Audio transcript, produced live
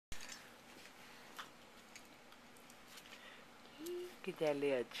Look at that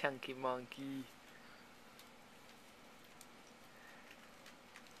little chunky monkey.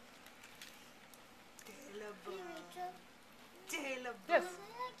 Yes.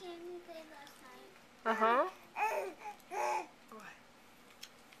 Uh-huh.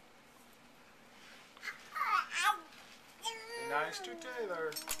 Be nice to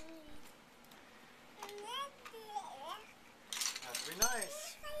Taylor. Have to be nice.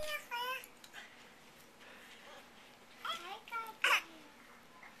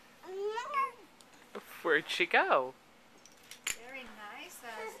 Where'd she go? Very nice,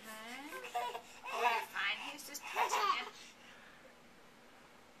 husband. Oh, you're fine. He was just touching you.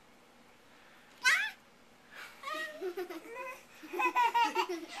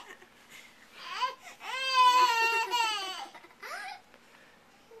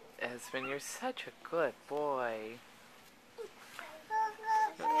 Esmond, you're such a good boy.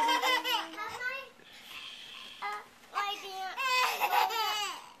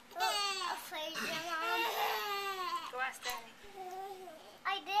 Go ask Daddy.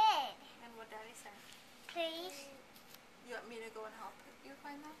 I did. And what Daddy said. Please? You want me to go and help you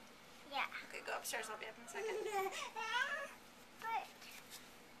find them? Yeah. Okay, go upstairs. I'll be up in a second. But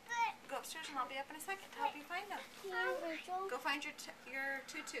Go upstairs and I'll be up in a second to help you find them. yeah, Rachel. Go find your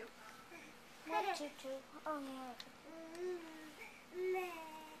tutu. What tutu? Oh, yeah.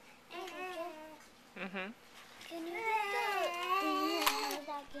 Mm-hmm. Can you do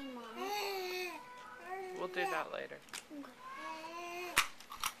that game, Mom? We'll do that later.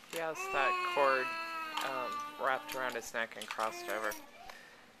 He has that cord wrapped around his neck and crossed over.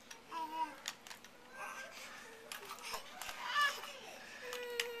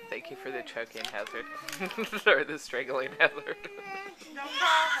 Thank you for the choking Heather. Or the strangling Heather. Don't call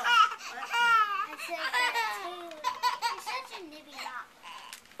her. I said that too. You're such a nibby nop.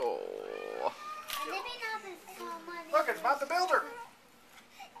 Oh. A nibby nop is someone. Look, it's Bob the Builder.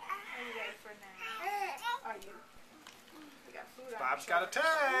 Are you ready for now? Are you? We got food on Bob's your got a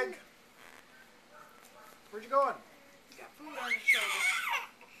tag. Where'd you going? You got food on your shoulder.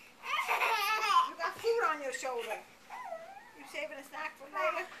 You got food on your shoulder. You saving a snack for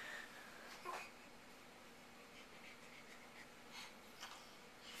later?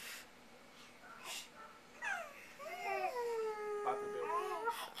 Bob the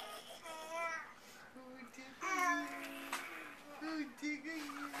Builder.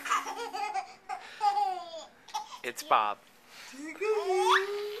 It's Bob.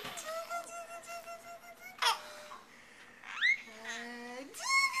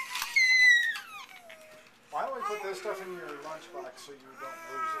 Why don't we put this stuff in your lunchbox so you don't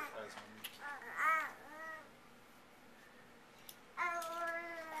lose it, Esmond?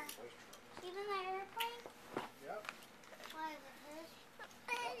 Even the airplane? Yep. Why is it this?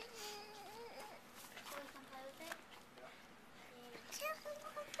 So we can play with it?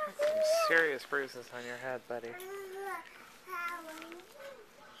 Some serious bruises on your head, buddy.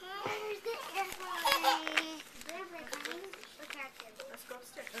 Here's the airplane. The airplane. Look at it. Let's go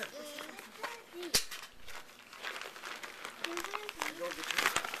upstairs. Here. Go get your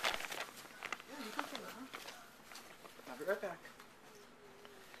stuff. Yeah, you can fill it, huh? I'll be right back.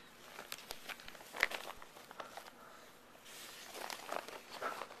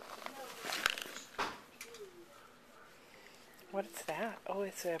 What is that? Oh,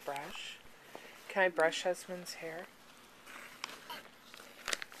 it's a brush. Can I brush Esmond's hair?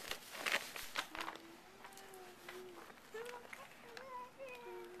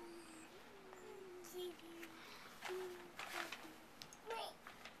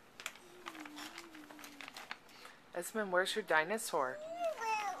 Esmond, where's your dinosaur?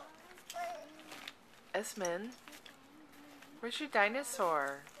 Esmond, where's your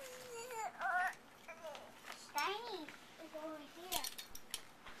dinosaur? Shiny is over here.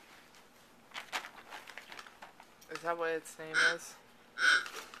 Is that what its name is?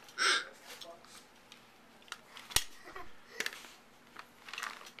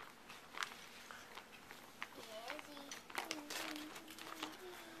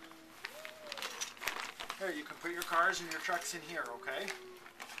 Here, you can put your cars and your trucks in here, okay?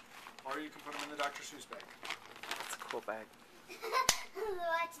 Or you can put them in the Dr. Seuss bag. That's a cool bag.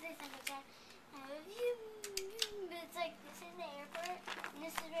 Watch this on the time. It's like this is the airport and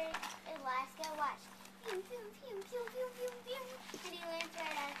this is where Alaska. Watch. Pew, pew, pew, pew, pew, pew, pew. And he lands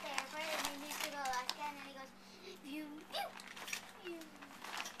right at the airport and then he's to Alaska